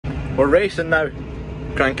We're racing now.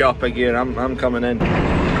 Crank it up a gear, I'm coming in.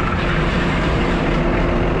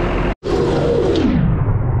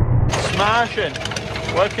 Smashing!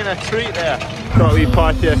 Working a treat there. Got a wee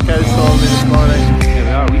party of cows for me this morning. Here we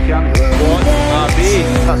are, we can. What?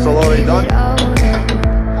 That's the lorry done. Yeah.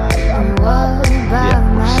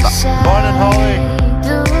 Morning, Holly.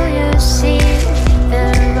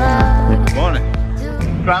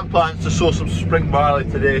 Morning. Grand plans to sow some spring barley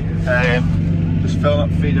today. Just fill up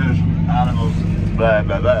feeders, animals, blah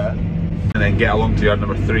blah blah, and then get along to yard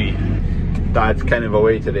number 3. Dad's kind of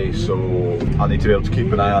away today, so I need to be able to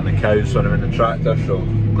keep an eye on the cows when I'm in the tractor, so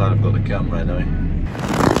I'm glad I've got the camera anyway.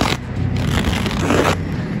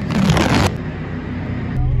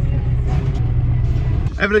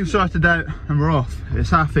 Everything's sorted out and we're off. It's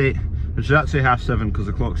 8:30, which is actually 7:30 because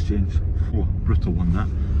the clock's changed. Oh, brutal one that.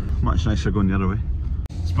 Much nicer going the other way.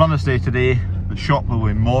 It's Brother's Day today. The shop will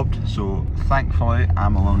be mobbed, so thankfully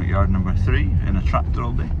I'm along at yard number 3 in a tractor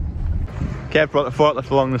all day. Kev brought the forklift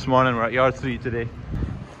along this morning. We're at yard 3 today.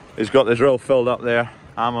 He's got the drill filled up there.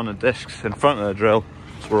 I'm on the discs in front of the drill,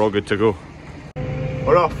 so we're all good to go.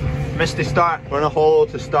 We're off. Misty start. We're in a hollow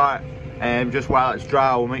to start. Just while it's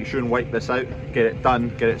dry, we'll make sure and wipe this out, get it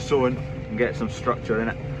done, get it sewn, and get some structure in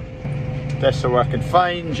it. Discs are working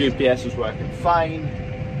fine. GPS is working fine.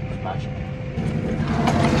 Smashing.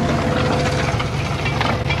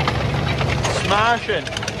 Smashing!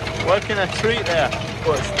 Working a treat there.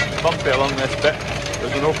 Oh, it's bumpy along this bit.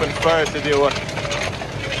 There's an open fire to deal with.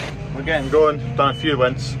 We're getting going. Done a few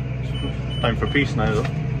winds. Time for peace now though.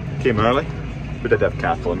 Came early. We did have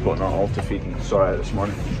cattle and whatnot all to feed and sort out this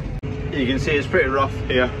morning. You can see it's pretty rough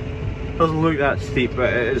here. Doesn't look that steep,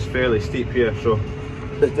 but it is fairly steep here. So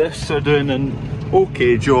the discs are doing an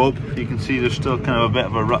okay job. You can see there's still kind of a bit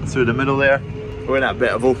of a rut through the middle there. Where that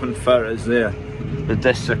bit of open fur is there, the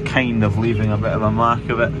discs are kind of leaving a bit of a mark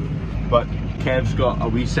of it. But Kev's got a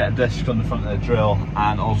wee set of discs on the front of the drill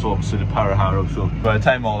and also obviously the power harrow, so by the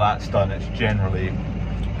time all that's done it's generally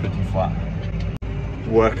pretty flat.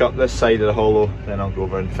 Work up this side of the hollow, then I'll go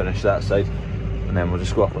over and finish that side, and then we'll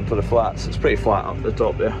just go up onto the flats. It's pretty flat up the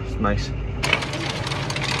top there, it's nice.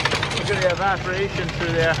 Look at the evaporation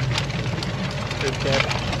through there. Good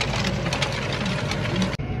Kev.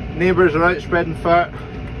 Neighbours are out spreading fur.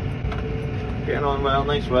 Getting on well,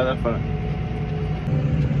 nice weather for it.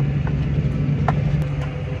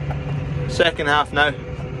 Second half now.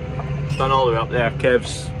 It's done all the way up there.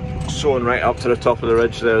 Kev's sewn right up to the top of the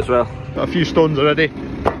ridge there as well. Got a few stones already.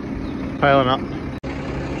 Piling up.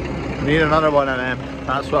 Need another one of them.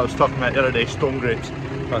 That's what I was talking about the other day, stone grapes.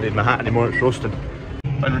 Don't need my hat anymore, it's roasting.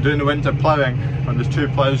 When we're doing the winter ploughing, when there's 2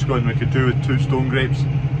 ploughs going, we could do with 2 stone grapes.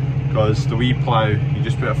 Because the wee plough, you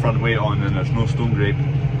just put a front weight on and there's no stone grape.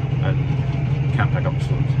 And you can't pick up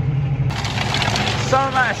stones. Some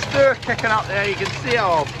of that stir kicking up there, you can see it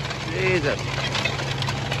all. Jesus.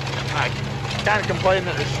 I can't complain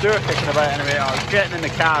that there's stir kicking about anyway. I was getting in the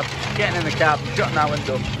cab, shutting that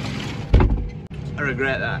window. I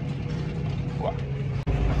regret that. What?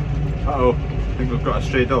 Uh-oh, I think we've got a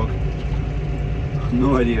stray dog.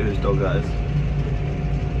 No idea whose dog that is.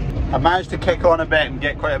 I managed to kick on a bit and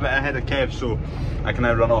get quite a bit ahead of Kev, so I can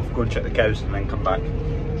now run off, go and check the cows and then come back.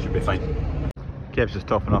 Should be fine. Kev's just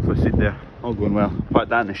topping off the seat there, all going well. Put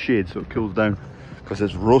that in the shade so it cools down, because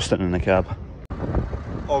it's roasting in the cab.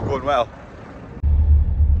 All going well.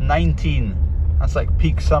 19, that's like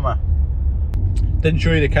peak summer. Didn't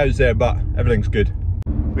show you the cows there, but everything's good.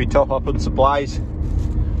 We top up on supplies.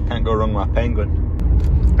 Can't go wrong with a penguin.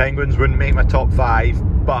 Penguins wouldn't make my top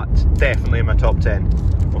 5, but definitely in my top 10.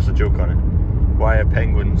 What's the joke on it? Why are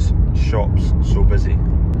penguins' shops so busy?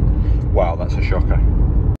 Wow, that's a shocker.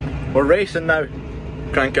 We're racing now.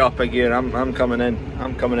 Crank it up a gear, I'm coming in.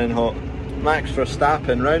 I'm coming in hot. Max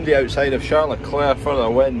Verstappen round the outside of Charles Leclerc for the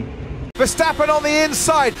win. Verstappen on the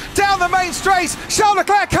inside, down the main straight. Charles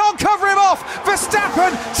Leclerc can't cover him off.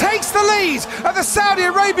 Verstappen takes the lead at the Saudi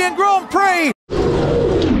Arabian Grand Prix.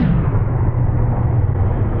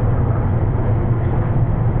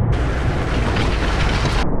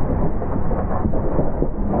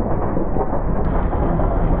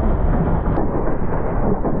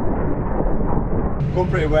 Going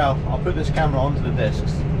pretty well. I'll put this camera onto the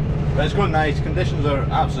discs. But it's going nice, conditions are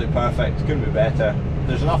absolutely perfect, couldn't be better.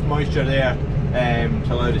 There's enough moisture there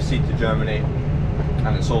to allow the seed to germinate,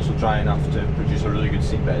 and it's also dry enough to produce a really good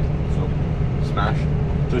seed bed, so smash.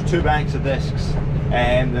 There's 2 banks of discs,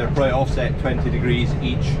 and they're probably offset 20 degrees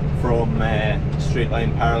each from straight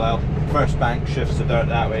line parallel. First bank shifts the dirt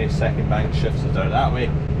that way, second bank shifts the dirt that way,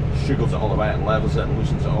 sugars it all the way and levels it and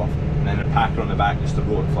loosens it off, and then a packer on the back just to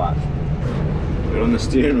roll it flat. We're on the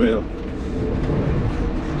steering wheel.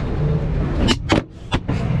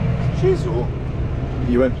 Jeez, oh,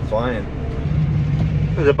 you went flying.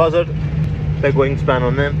 There's a buzzard, big wingspan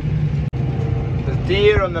on them. There's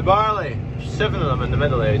deer on the barley, 7 of them in the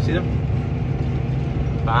middle there, you see them?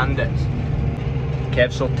 Bandits.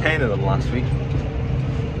 Kev saw 10 of them last week.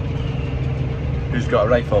 Who's got a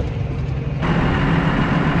rifle?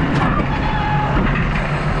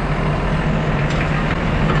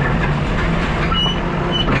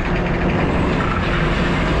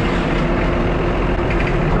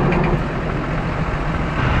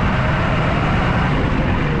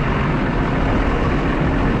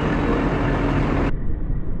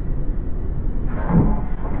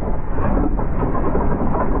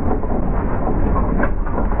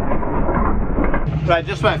 Right,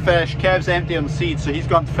 just about finished. Kev's empty on seed, so he's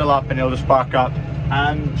gone to fill up and he'll just park up.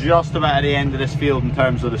 I'm just about at the end of this field in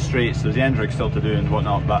terms of the straights. There's the end rig still to do and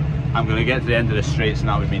whatnot, but I'm going to get to the end of the straights and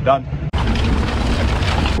that'll be me done.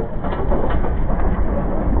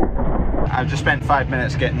 I've just spent 5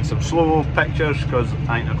 minutes getting some slow-mo pictures because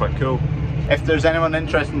I think they're quite cool. If there's anyone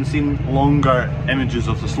interested in seeing longer images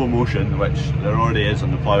of the slow motion, which there already is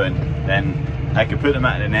on the ploughing, then I could put them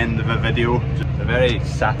at an end of a video. They're very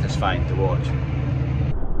satisfying to watch.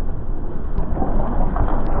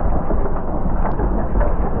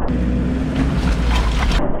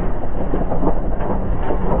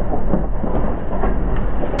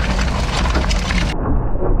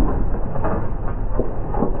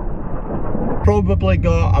 Probably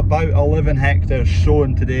got about 11 hectares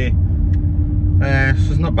sown today,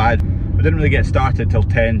 so it's not bad. We didn't really get started till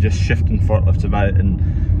 10, just shifting forklifts about,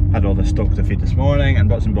 and had all the stock to feed this morning and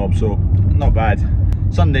bits and bobs, so not bad.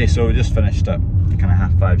 Sunday, so we just finished at kind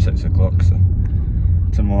of 5:30, 6 o'clock, so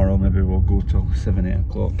tomorrow maybe we'll go till 7, 8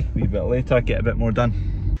 o'clock, a wee bit later, get a bit more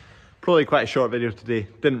done. Probably quite a short video today,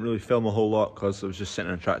 didn't really film a whole lot because I was just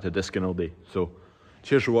sitting on a tractor disking all day. So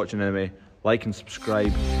cheers for watching anyway, like and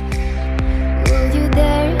subscribe. Will you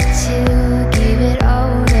dare to